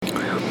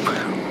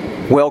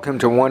Welcome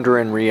to Wonder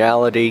in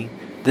Reality.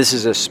 This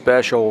is a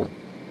special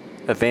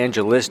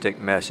evangelistic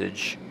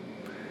message.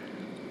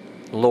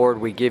 Lord,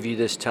 we give you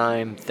this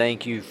time.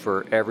 Thank you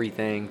for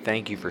everything.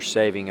 Thank you for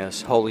saving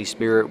us. Holy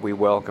Spirit, we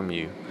welcome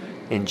you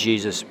in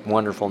Jesus'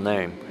 wonderful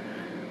name.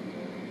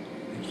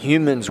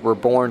 Humans were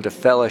born to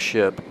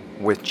fellowship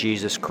with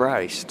Jesus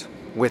Christ,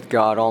 with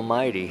God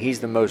Almighty.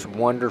 He's the most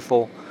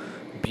wonderful,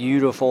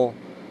 beautiful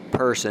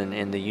person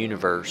in the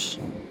universe.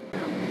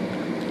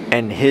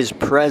 And His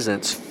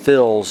presence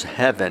fills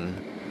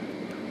heaven.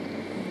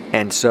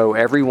 And so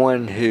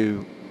everyone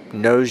who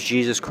knows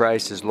Jesus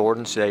Christ as Lord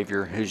and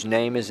Savior, whose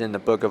name is in the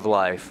book of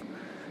life,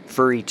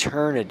 for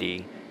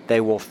eternity they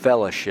will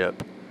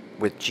fellowship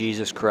with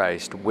Jesus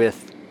Christ,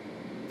 with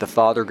the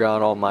Father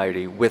God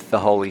Almighty, with the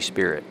Holy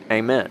Spirit.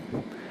 Amen.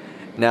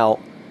 Now,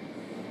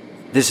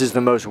 this is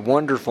the most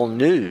wonderful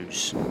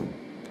news.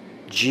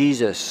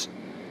 Jesus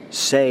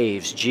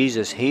saves,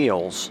 Jesus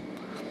heals,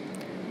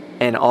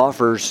 and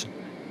offers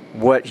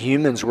what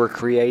humans were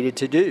created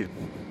to do.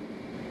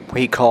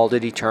 He called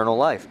it eternal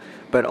life.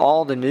 But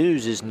all the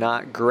news is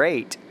not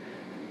great.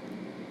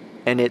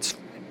 And it's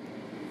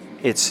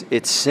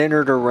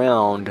centered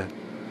around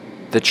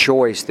the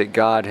choice that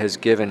God has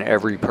given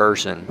every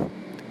person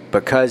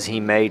because He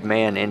made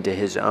man into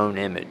His own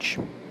image.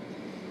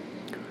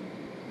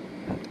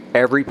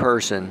 Every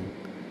person,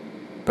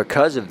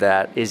 because of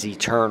that, is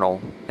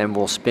eternal and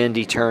will spend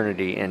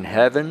eternity in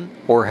heaven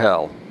or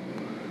hell.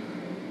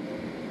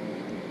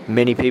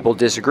 Many people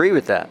disagree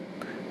with that,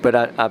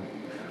 but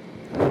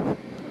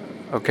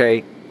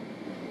okay,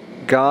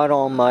 God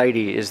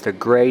Almighty is the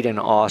great and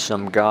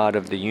awesome God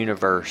of the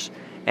universe,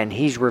 and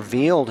He's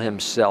revealed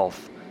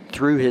Himself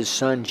through His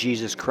Son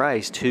Jesus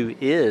Christ, who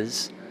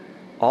is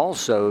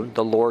also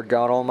the Lord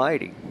God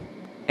Almighty,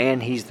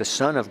 and He's the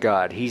Son of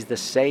God. He's the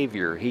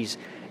Savior.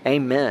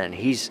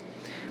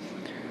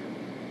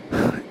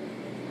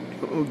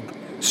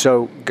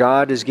 So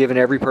God has given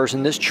every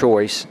person this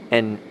choice,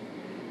 and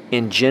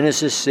in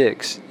Genesis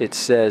 6, it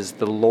says,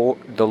 the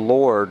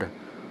Lord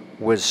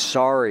was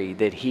sorry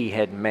that He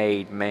had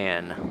made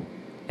man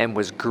and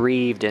was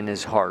grieved in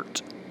His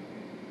heart.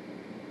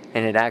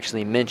 And it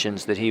actually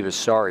mentions that He was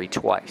sorry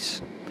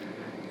twice.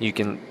 It's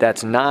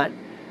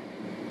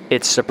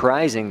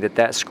surprising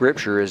that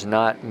scripture is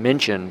not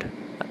mentioned.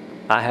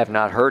 I have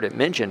not heard it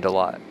mentioned a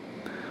lot.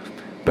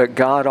 But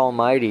God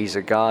Almighty is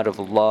a God of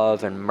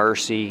love and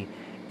mercy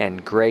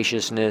and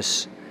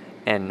graciousness.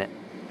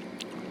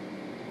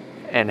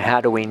 And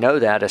how do we know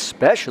that?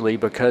 Especially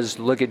because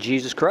look at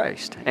Jesus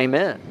Christ.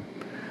 Amen.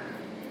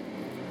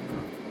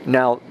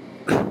 Now,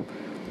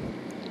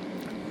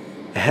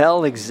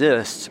 hell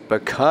exists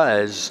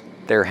because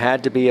there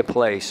had to be a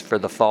place for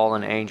the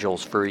fallen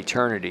angels for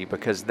eternity,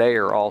 because they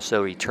are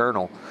also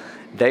eternal.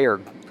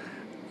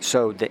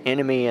 So the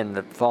enemy and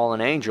the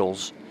fallen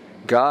angels,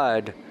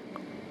 God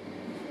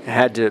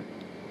had to,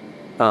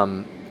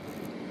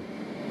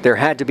 there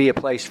had to be a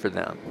place for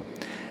them.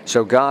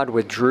 So God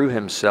withdrew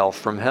Himself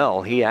from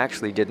hell. He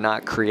actually did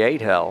not create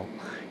hell.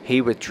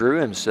 He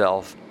withdrew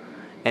Himself.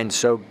 And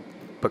so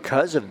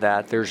because of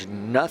that, there's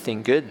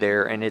nothing good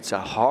there, and it's a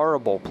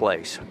horrible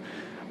place.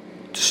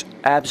 Just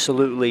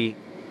absolutely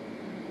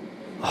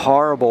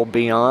horrible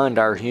beyond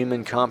our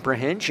human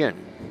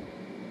comprehension.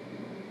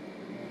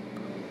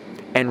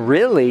 And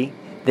really,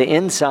 the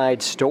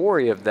inside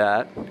story of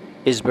that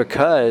is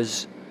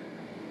because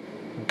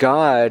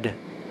God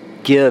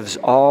gives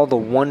all the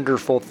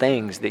wonderful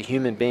things that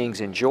human beings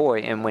enjoy,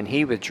 and when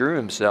He withdrew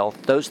Himself,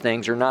 those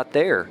things are not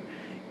there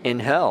in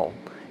hell.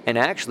 And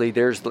actually,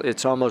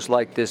 it's almost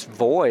like this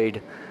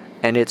void,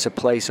 and it's a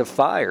place of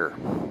fire.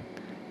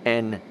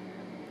 And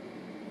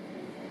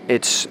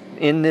it's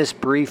in this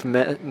brief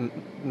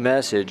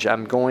message,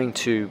 I'm going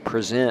to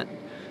present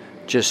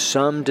just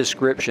some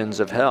descriptions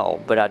of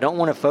hell, but I don't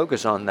want to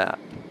focus on that,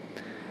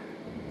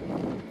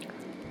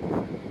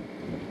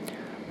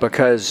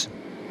 because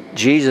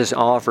Jesus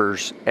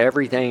offers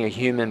everything a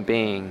human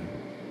being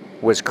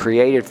was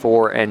created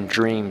for and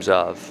dreams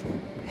of.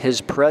 His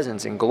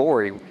presence and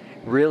glory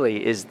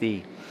really is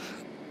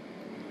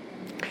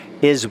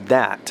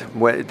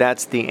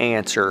that's the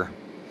answer.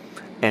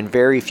 And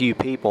very few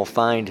people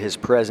find His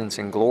presence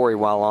and glory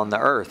while on the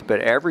earth. But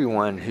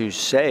everyone who's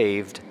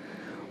saved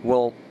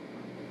will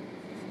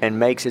and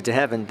makes it to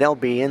heaven, they'll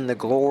be in the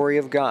glory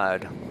of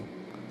God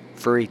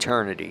for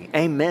eternity.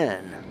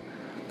 Amen.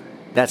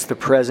 That's the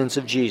presence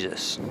of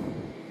Jesus.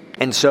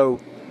 And so,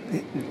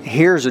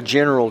 here's a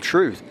general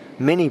truth.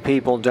 Many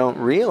people don't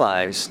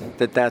realize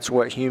that that's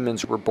what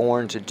humans were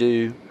born to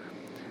do.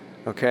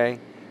 Okay?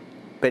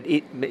 But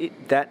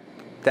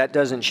that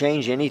doesn't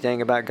change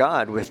anything about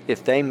God.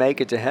 If they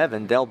make it to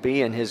heaven, they'll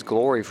be in His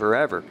glory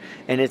forever.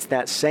 And it's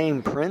that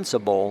same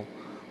principle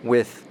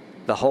with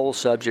the whole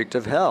subject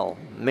of hell.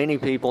 Many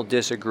people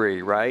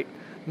disagree, right?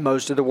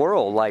 Most of the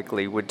world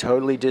likely would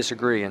totally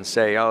disagree and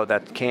say, oh,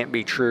 that can't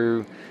be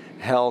true.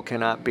 Hell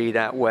cannot be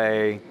that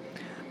way.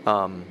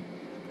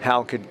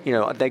 How could,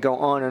 they go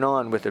on and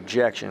on with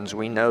objections.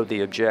 We know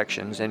the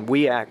objections, and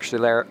we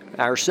actually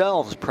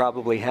ourselves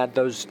probably had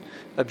those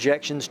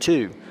objections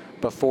too.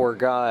 before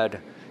God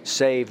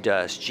saved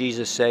us.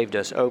 Jesus saved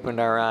us, opened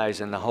our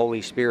eyes, and the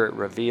Holy Spirit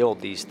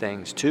revealed these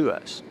things to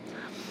us.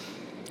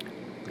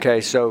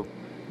 Okay, so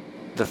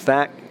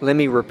let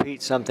me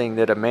repeat something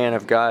that a man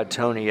of God,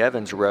 Tony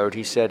Evans, wrote.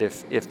 He said,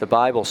 if the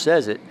Bible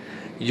says it,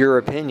 your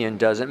opinion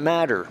doesn't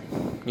matter.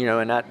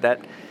 And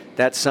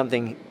that's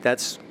something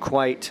that's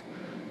quite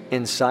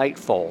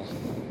insightful.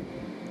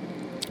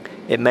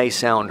 It may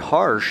sound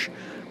harsh,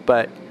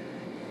 but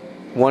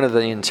one of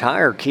the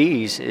entire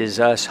keys is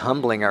us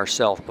humbling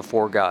ourselves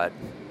before God.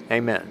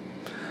 Amen.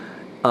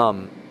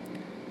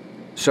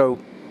 So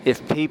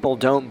if people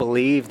don't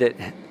believe that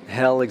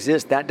hell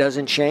exists, that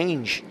doesn't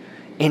change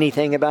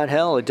anything about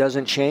hell. It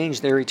doesn't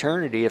change their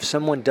eternity. If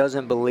someone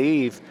doesn't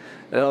believe,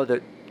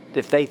 that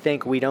if they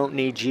think we don't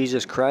need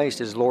Jesus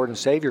Christ as Lord and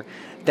Savior,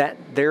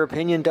 that their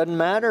opinion doesn't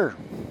matter.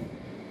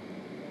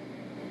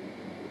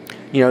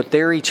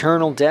 Their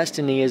eternal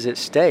destiny is at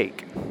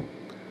stake.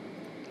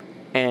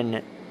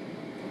 And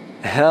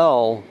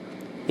hell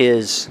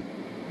it's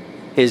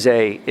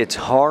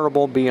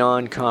horrible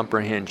beyond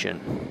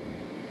comprehension.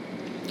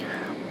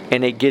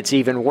 And it gets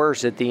even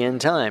worse at the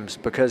end times,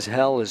 because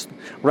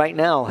right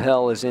now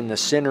hell is in the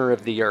center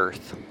of the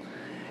earth.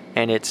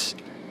 And it's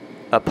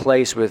a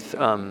place with,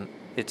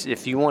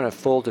 if you want a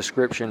full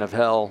description of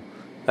hell,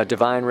 A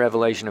Divine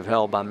Revelation of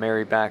Hell by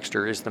Mary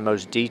Baxter is the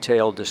most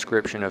detailed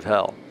description of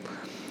hell.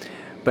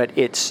 But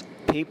it's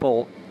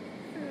people,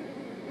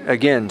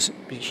 again,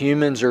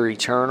 humans are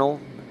eternal.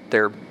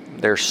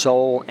 Their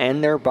soul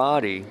and their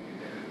body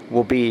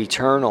will be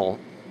eternal,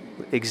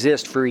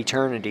 exist for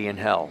eternity in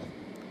hell.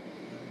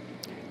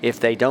 If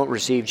they don't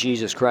receive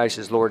Jesus Christ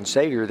as Lord and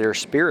Savior, their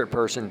spirit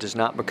person does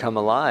not become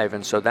alive,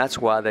 and so that's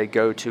why they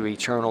go to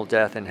eternal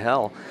death in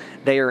hell.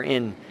 They are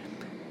in,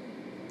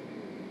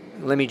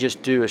 let me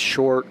just do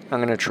I'm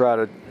going to try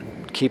to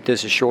keep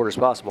this as short as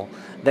possible.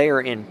 They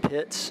are in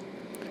pits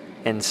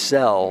and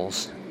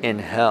cells in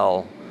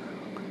hell,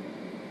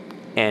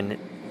 and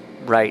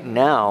right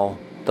now,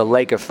 the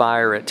lake of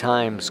fire at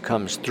times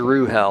comes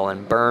through hell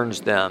and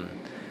burns them,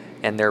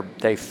 and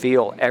they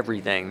feel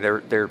everything.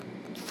 Their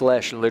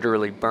flesh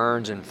literally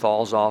burns and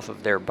falls off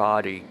of their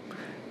body.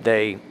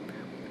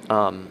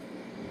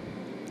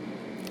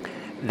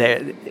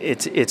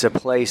 It's a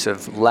place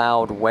of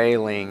loud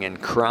wailing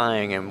and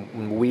crying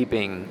and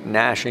weeping,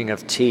 gnashing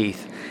of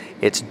teeth.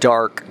 It's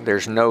dark.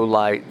 There's no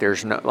light.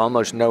 There's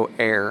almost no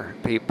air.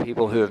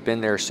 People who have been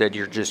there said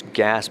you're just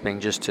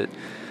gasping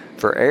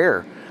for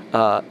air.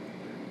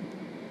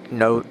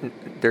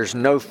 There's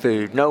no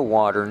food, no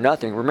water,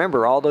 nothing.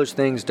 Remember, all those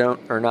things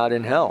are not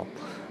in hell.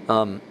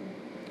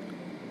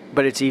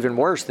 But it's even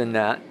worse than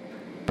that,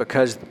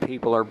 because the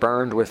people are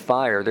burned with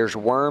fire. There's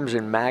worms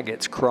and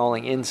maggots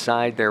crawling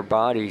inside their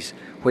bodies,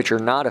 which are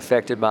not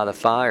affected by the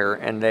fire,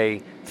 and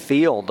they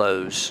feel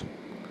those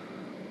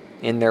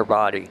in their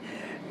body.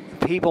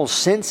 People's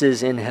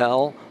senses in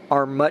hell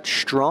are much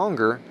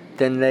stronger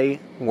than they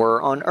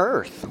were on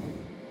earth,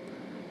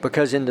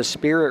 because in the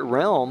spirit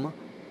realm,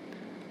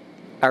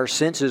 our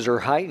senses are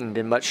heightened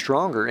and much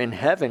stronger. In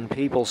heaven,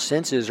 people's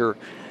senses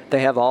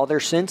they have all their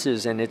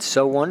senses, and it's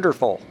so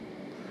wonderful.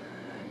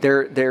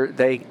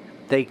 They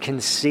can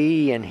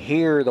see and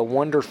hear the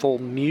wonderful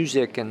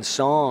music and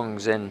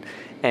songs, and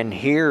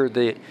hear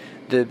the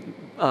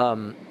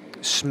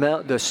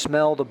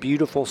smell the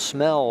beautiful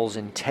smells,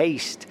 and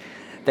taste.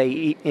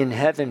 In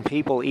heaven,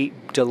 people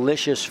eat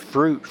delicious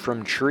fruit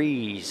from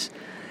trees.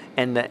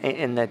 And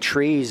the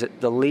trees,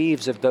 the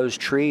leaves of those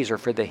trees are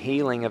for the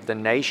healing of the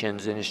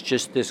nations, and it's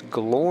just this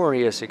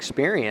glorious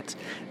experience.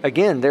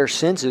 Again, their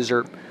senses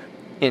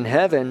in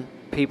heaven,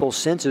 people's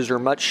senses are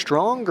much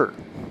stronger.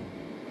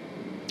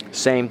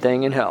 Same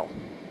thing in hell.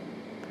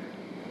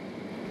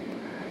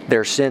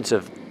 Their sense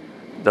of,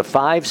 the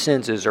five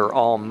senses are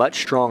all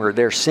much stronger.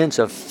 Their sense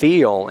of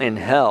feel in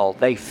hell,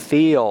 they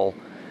feel.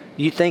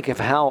 You think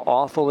of how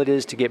awful it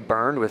is to get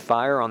burned with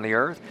fire on the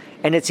earth,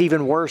 and it's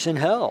even worse in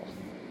hell.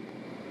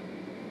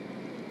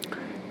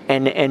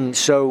 And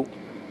so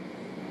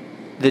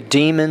the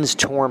demons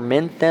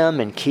torment them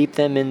and keep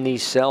them in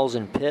these cells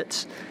and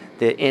pits.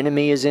 The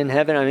enemy is in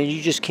heaven. I mean,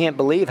 you just can't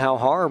believe how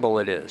horrible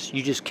it is.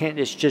 You just can't.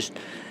 It's just...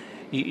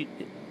 And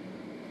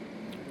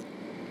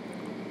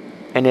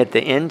at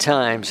the end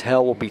times,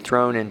 hell will be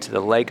thrown into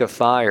the lake of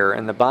fire.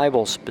 And the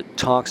Bible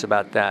talks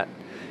about that,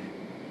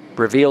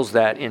 reveals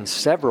that in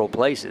several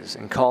places,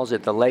 and calls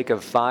it the lake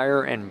of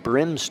fire and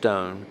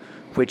brimstone,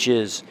 which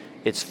is,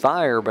 it's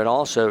fire, but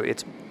also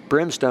it's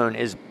brimstone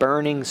is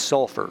burning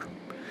sulfur.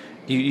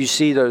 You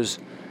see those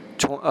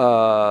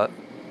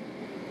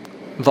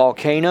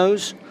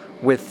volcanoes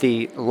with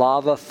the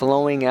lava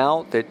flowing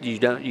out that you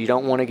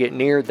don't want to get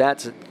near.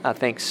 That's, I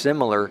think,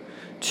 similar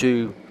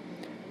to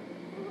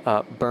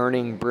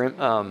burning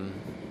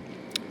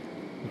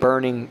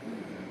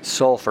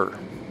sulfur.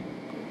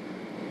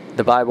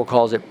 The Bible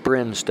calls it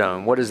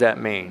brimstone. What does that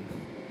mean?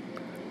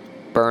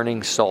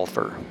 Burning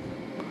sulfur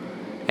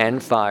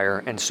and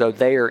fire, and so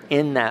they are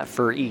in that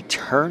for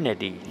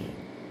eternity.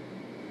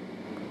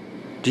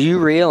 Do you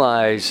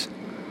realize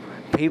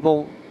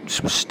people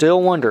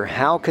still wonder,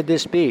 how could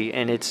this be?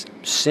 And it's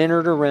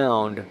centered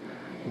around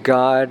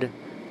God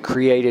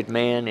created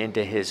man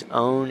into his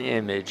own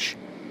image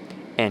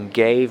and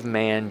gave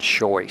man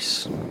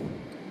choice.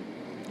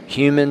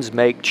 Humans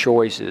make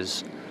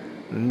choices,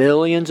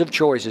 millions of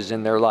choices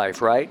in their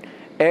life, right?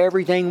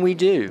 Everything we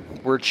do,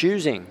 we're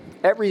choosing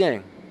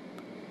everything.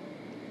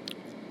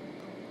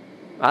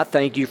 I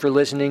thank you for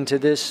listening to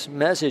this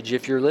message.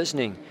 If you're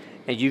listening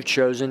and you've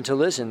chosen to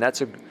listen,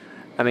 I've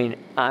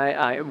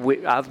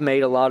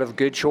made a lot of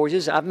good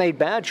choices. I've made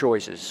bad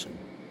choices.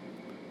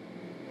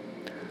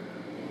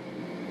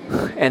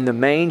 And the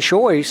main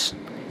choice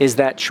is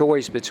that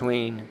choice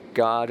between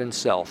God and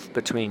self,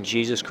 between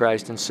Jesus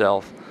Christ and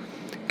self.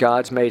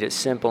 God's made it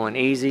simple and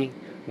easy.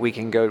 We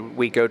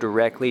go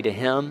directly to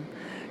Him,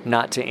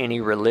 not to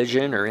any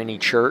religion or any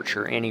church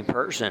or any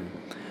person.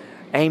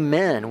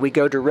 Amen. We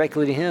go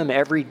directly to Him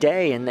every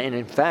day. And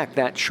in fact,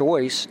 that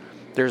choice,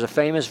 there's a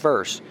famous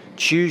verse,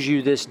 choose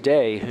you this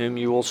day whom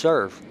you will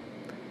serve.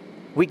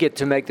 We get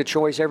to make the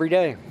choice every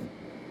day.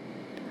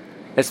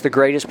 It's the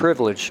greatest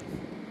privilege.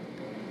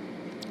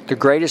 The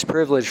greatest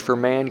privilege for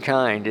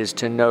mankind is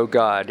to know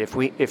God.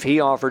 If He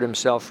offered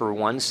Himself for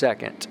 1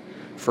 second,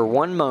 for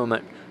 1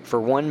 moment,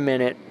 for 1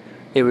 minute,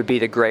 it would be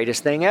the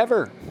greatest thing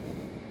ever.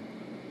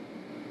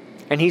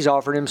 And He's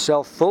offered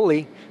Himself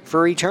fully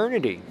for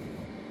eternity.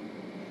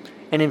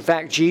 And in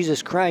fact,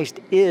 Jesus Christ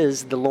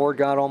is the Lord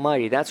God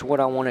Almighty. That's what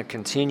I want to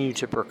continue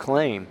to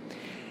proclaim.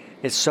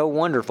 It's so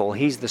wonderful.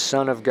 He's the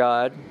Son of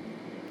God.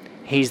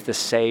 He's the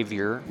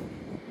Savior,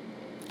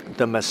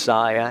 the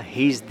Messiah.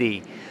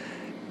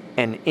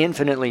 And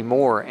infinitely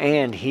more,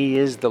 and He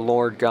is the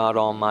Lord God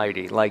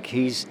Almighty.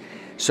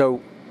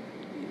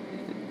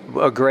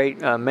 A great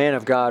man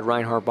of God,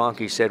 Reinhard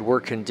Bonnke, said, we're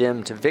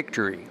condemned to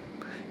victory.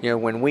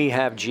 When we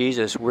have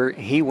Jesus,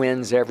 He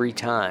wins every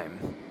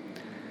time.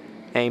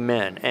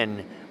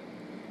 Amen.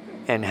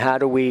 And how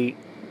do we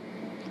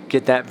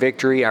get that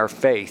victory? Our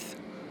faith.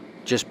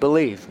 Just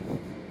believe.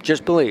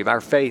 Just believe.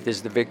 Our faith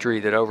is the victory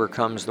that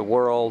overcomes the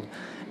world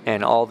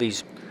and all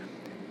these.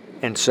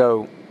 And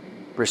so,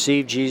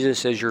 receive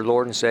Jesus as your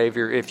Lord and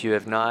Savior. If you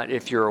have not,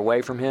 if you're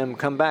away from Him,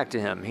 come back to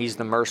Him. He's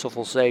the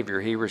merciful Savior.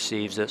 He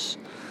receives us.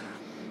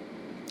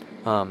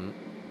 We've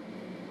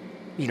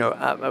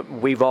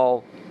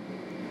all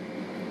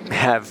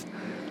have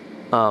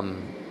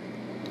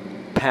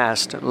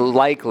past,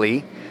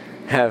 likely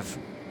have,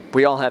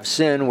 we all have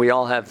sin, we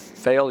all have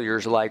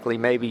failures likely,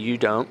 maybe you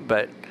don't,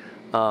 but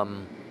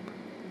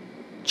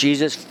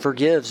Jesus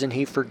forgives and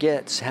He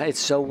forgets. It's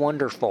so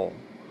wonderful.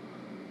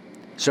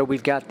 So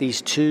we've got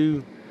these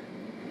two,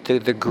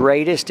 the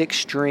greatest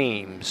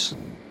extremes,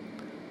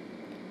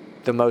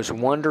 the most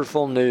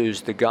wonderful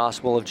news, the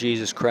gospel of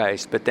Jesus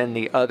Christ, but then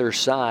the other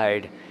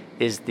side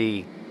is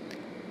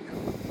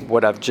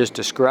what I've just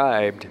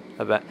described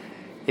about,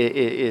 it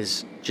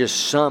is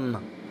just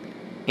some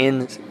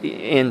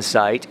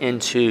insight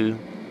into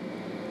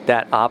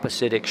that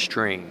opposite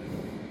extreme.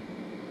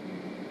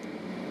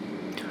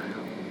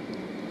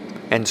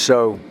 And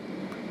so,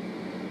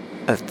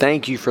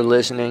 thank you for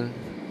listening.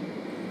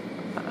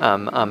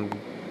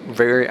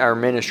 Our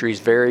ministry is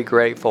very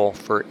grateful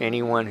for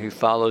anyone who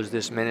follows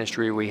this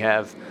ministry. We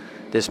have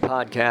this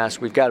podcast.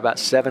 We've got about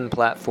 7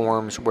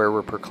 platforms where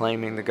we're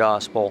proclaiming the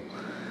gospel.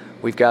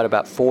 We've got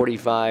about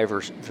 45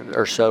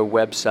 or so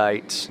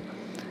websites,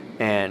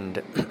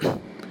 and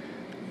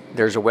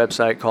there's a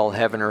website called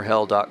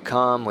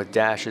heavenorhell.com with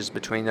dashes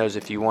between those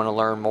if you want to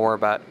learn more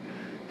about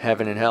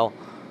heaven and hell.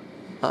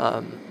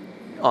 On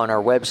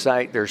our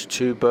website, there's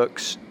 2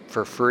 books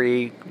for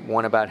free,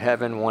 one about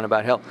heaven, one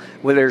about hell.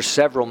 Well, there's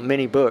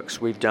many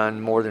books. We've done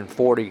more than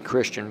 40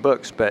 Christian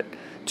books, but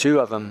 2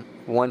 of them,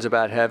 one's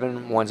about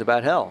heaven, one's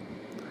about hell.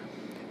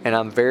 And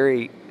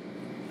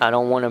I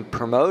don't want to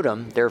promote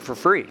them. They're for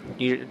free.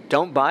 You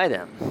don't buy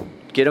them.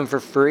 Get them for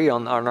free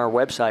on our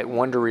website,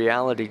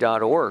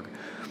 wonderreality.org.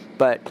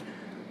 But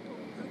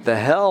the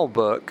hell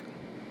book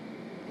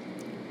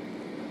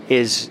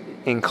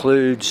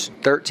includes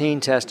 13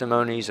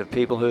 testimonies of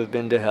people who have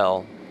been to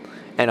hell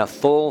and a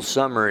full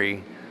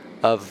summary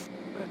of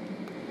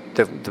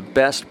the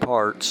best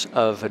parts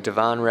of A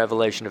Divine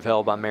Revelation of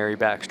Hell by Mary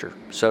Baxter.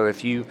 So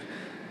if you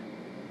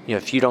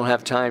don't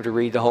have time to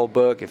read the whole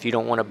book, if you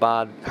don't want to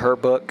buy her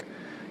book,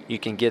 you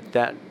can get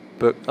that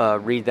book,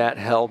 read that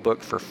hell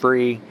book for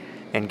free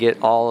and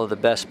get all of the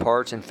best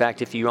parts. In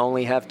fact, if you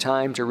only have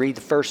time to read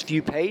the first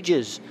few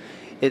pages,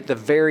 the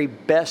very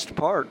best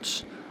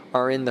parts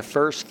are in the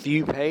first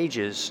few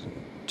pages,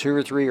 2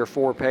 or 3 or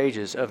 4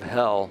 pages of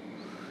hell,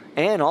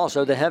 and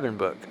also the heaven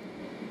book.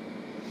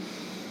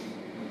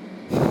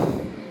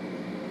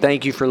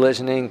 Thank you for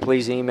listening.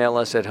 Please email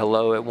us at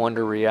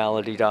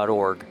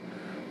hello@wonderreality.org.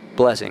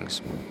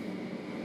 Blessings.